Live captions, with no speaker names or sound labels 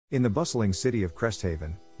In the bustling city of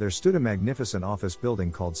Cresthaven, there stood a magnificent office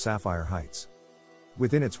building called Sapphire Heights.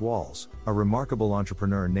 Within its walls, a remarkable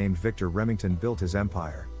entrepreneur named Victor Remington built his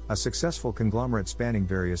empire, a successful conglomerate spanning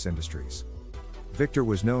various industries. Victor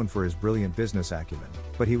was known for his brilliant business acumen,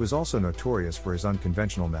 but he was also notorious for his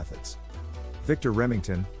unconventional methods. Victor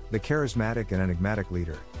Remington, the charismatic and enigmatic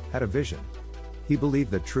leader, had a vision. He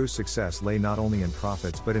believed that true success lay not only in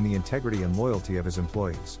profits but in the integrity and loyalty of his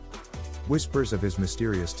employees. Whispers of his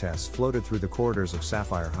mysterious tests floated through the corridors of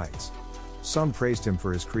Sapphire Heights. Some praised him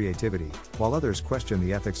for his creativity, while others questioned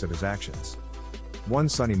the ethics of his actions. One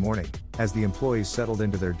sunny morning, as the employees settled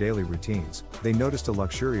into their daily routines, they noticed a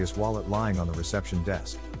luxurious wallet lying on the reception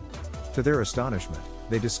desk. To their astonishment,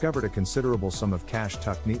 they discovered a considerable sum of cash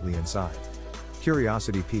tucked neatly inside.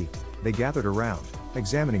 Curiosity piqued, they gathered around,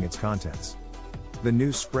 examining its contents. The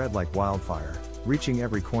news spread like wildfire, reaching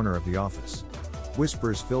every corner of the office.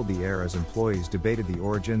 Whispers filled the air as employees debated the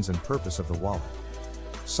origins and purpose of the wallet.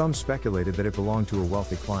 Some speculated that it belonged to a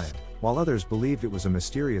wealthy client, while others believed it was a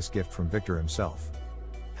mysterious gift from Victor himself.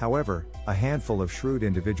 However, a handful of shrewd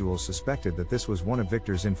individuals suspected that this was one of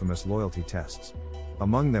Victor's infamous loyalty tests.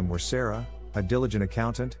 Among them were Sarah, a diligent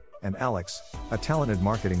accountant, and Alex, a talented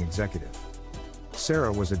marketing executive.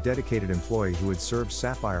 Sarah was a dedicated employee who had served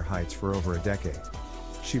Sapphire Heights for over a decade.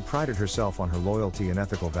 She prided herself on her loyalty and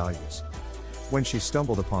ethical values. When she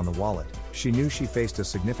stumbled upon the wallet, she knew she faced a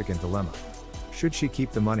significant dilemma. Should she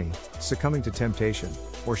keep the money, succumbing to temptation,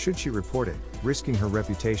 or should she report it, risking her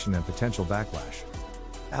reputation and potential backlash?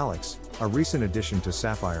 Alex, a recent addition to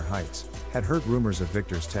Sapphire Heights, had heard rumors of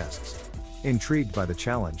Victor's tests. Intrigued by the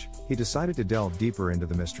challenge, he decided to delve deeper into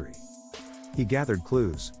the mystery. He gathered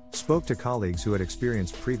clues, spoke to colleagues who had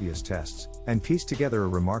experienced previous tests, and pieced together a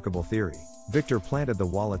remarkable theory. Victor planted the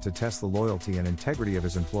wallet to test the loyalty and integrity of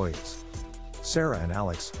his employees. Sarah and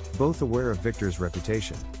Alex, both aware of Victor's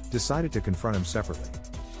reputation, decided to confront him separately.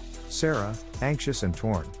 Sarah, anxious and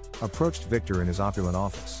torn, approached Victor in his opulent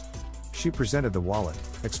office. She presented the wallet,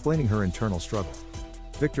 explaining her internal struggle.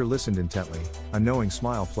 Victor listened intently, a knowing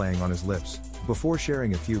smile playing on his lips, before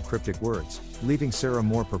sharing a few cryptic words, leaving Sarah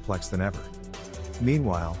more perplexed than ever.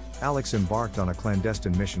 Meanwhile, Alex embarked on a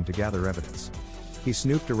clandestine mission to gather evidence. He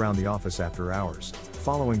snooped around the office after hours,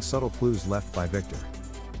 following subtle clues left by Victor.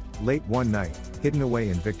 Late one night, hidden away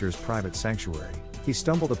in Victor's private sanctuary, he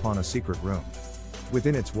stumbled upon a secret room.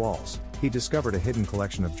 Within its walls, he discovered a hidden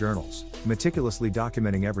collection of journals, meticulously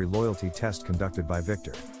documenting every loyalty test conducted by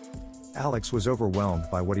Victor. Alex was overwhelmed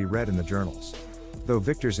by what he read in the journals. Though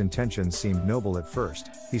Victor's intentions seemed noble at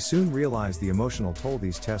first, he soon realized the emotional toll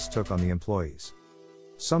these tests took on the employees.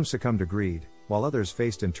 Some succumbed to greed, while others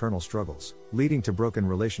faced internal struggles, leading to broken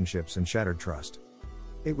relationships and shattered trust.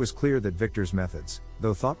 It was clear that Victor's methods,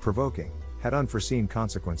 though thought-provoking, had unforeseen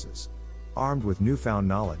consequences. Armed with newfound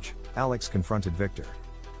knowledge, Alex confronted Victor.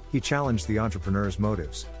 He challenged the entrepreneur's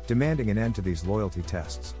motives, demanding an end to these loyalty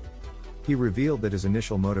tests. He revealed that his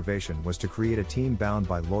initial motivation was to create a team bound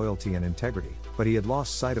by loyalty and integrity, but he had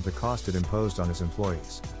lost sight of the cost it imposed on his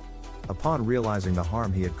employees. Upon realizing the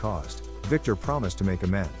harm he had caused, Victor promised to make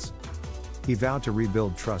amends. He vowed to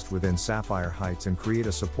rebuild trust within Sapphire Heights and create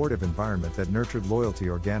a supportive environment that nurtured loyalty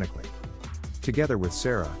organically. Together with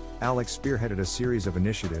Sarah, Alex spearheaded a series of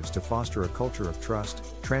initiatives to foster a culture of trust,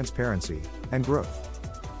 transparency, and growth.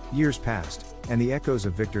 Years passed, and the echoes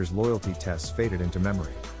of Victor's loyalty tests faded into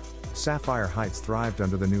memory. Sapphire Heights thrived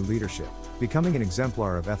under the new leadership, becoming an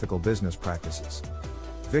exemplar of ethical business practices.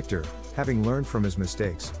 Victor, having learned from his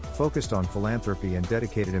mistakes, focused on philanthropy and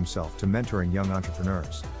dedicated himself to mentoring young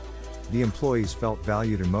entrepreneurs. The employees felt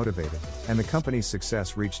valued and motivated, and the company's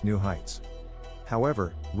success reached new heights.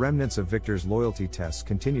 However, remnants of Victor's loyalty tests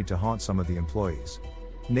continued to haunt some of the employees.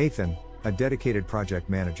 Nathan, a dedicated project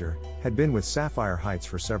manager, had been with Sapphire Heights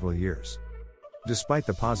for several years. Despite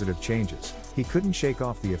the positive changes, he couldn't shake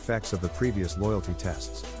off the effects of the previous loyalty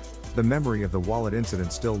tests. The memory of the wallet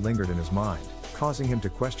incident still lingered in his mind, causing him to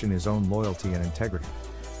question his own loyalty and integrity.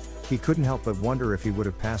 He couldn't help but wonder if he would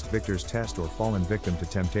have passed Victor's test or fallen victim to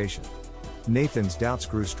temptation. Nathan's doubts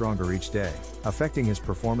grew stronger each day, affecting his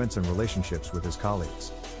performance and relationships with his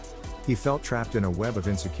colleagues. He felt trapped in a web of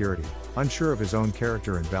insecurity, unsure of his own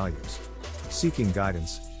character and values. Seeking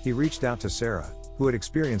guidance, he reached out to Sarah, who had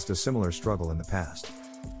experienced a similar struggle in the past.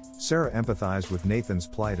 Sarah empathized with Nathan's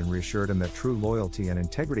plight and reassured him that true loyalty and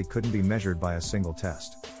integrity couldn't be measured by a single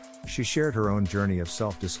test. She shared her own journey of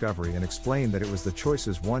self-discovery and explained that it was the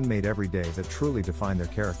choices one made every day that truly defined their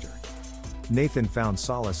character. Nathan found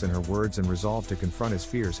solace in her words and resolved to confront his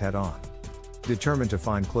fears head-on. Determined to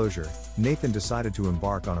find closure, Nathan decided to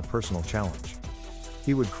embark on a personal challenge.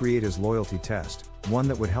 He would create his loyalty test, one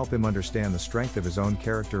that would help him understand the strength of his own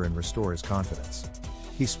character and restore his confidence.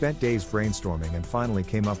 He spent days brainstorming and finally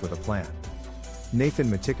came up with a plan. Nathan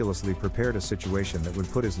meticulously prepared a situation that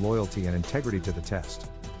would put his loyalty and integrity to the test.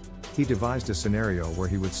 He devised a scenario where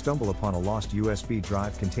he would stumble upon a lost USB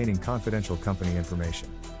drive containing confidential company information.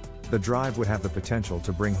 The drive would have the potential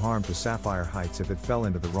to bring harm to Sapphire Heights if it fell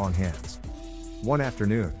into the wrong hands. One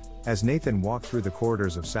afternoon, as Nathan walked through the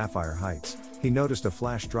corridors of Sapphire Heights, he noticed a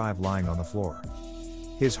flash drive lying on the floor.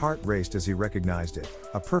 His heart raced as he recognized it,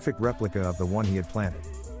 a perfect replica of the one he had planted.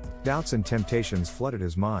 Doubts and temptations flooded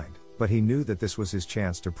his mind, but he knew that this was his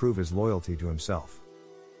chance to prove his loyalty to himself.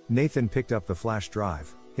 Nathan picked up the flash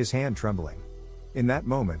drive, his hand trembling. In that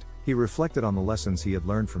moment, he reflected on the lessons he had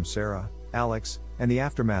learned from Sarah, Alex, and the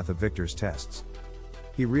aftermath of Victor's tests.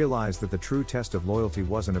 He realized that the true test of loyalty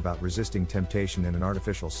wasn't about resisting temptation in an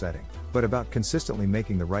artificial setting, but about consistently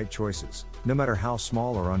making the right choices, no matter how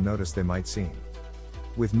small or unnoticed they might seem.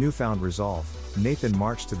 With newfound resolve, Nathan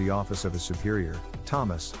marched to the office of his superior,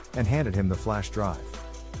 Thomas, and handed him the flash drive.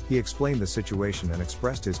 He explained the situation and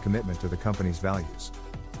expressed his commitment to the company's values.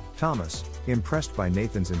 Thomas, impressed by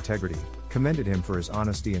Nathan's integrity, commended him for his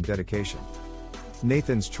honesty and dedication.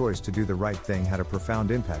 Nathan's choice to do the right thing had a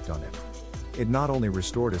profound impact on him. It not only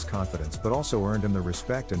restored his confidence but also earned him the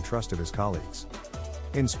respect and trust of his colleagues.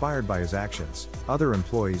 Inspired by his actions, other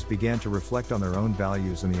employees began to reflect on their own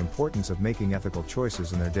values and the importance of making ethical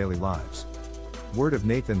choices in their daily lives. Word of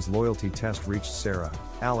Nathan's loyalty test reached Sarah,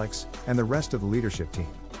 Alex, and the rest of the leadership team.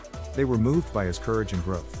 They were moved by his courage and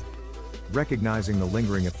growth. Recognizing the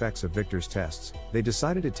lingering effects of Victor's tests, they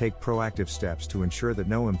decided to take proactive steps to ensure that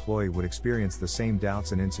no employee would experience the same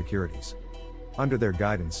doubts and insecurities. Under their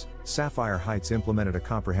guidance, Sapphire Heights implemented a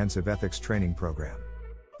comprehensive ethics training program.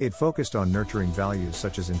 It focused on nurturing values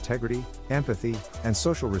such as integrity, empathy, and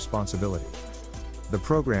social responsibility. The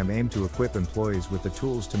program aimed to equip employees with the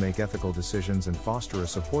tools to make ethical decisions and foster a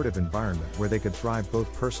supportive environment where they could thrive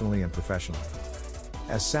both personally and professionally.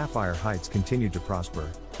 As Sapphire Heights continued to prosper,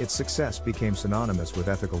 its success became synonymous with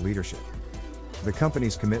ethical leadership. The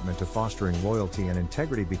company's commitment to fostering loyalty and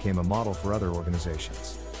integrity became a model for other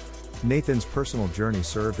organizations. Nathan's personal journey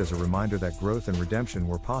served as a reminder that growth and redemption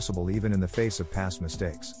were possible even in the face of past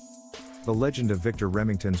mistakes. The legend of Victor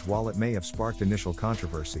Remington's wallet may have sparked initial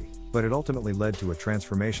controversy, but it ultimately led to a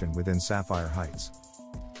transformation within Sapphire Heights.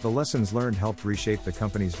 The lessons learned helped reshape the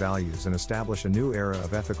company's values and establish a new era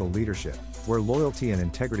of ethical leadership, where loyalty and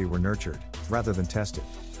integrity were nurtured, rather than tested.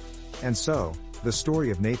 And so, the story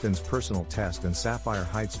of Nathan's personal test and Sapphire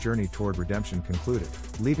Heights' journey toward redemption concluded,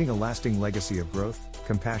 leaving a lasting legacy of growth,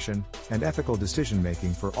 compassion, and ethical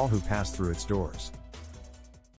decision-making for all who passed through its doors.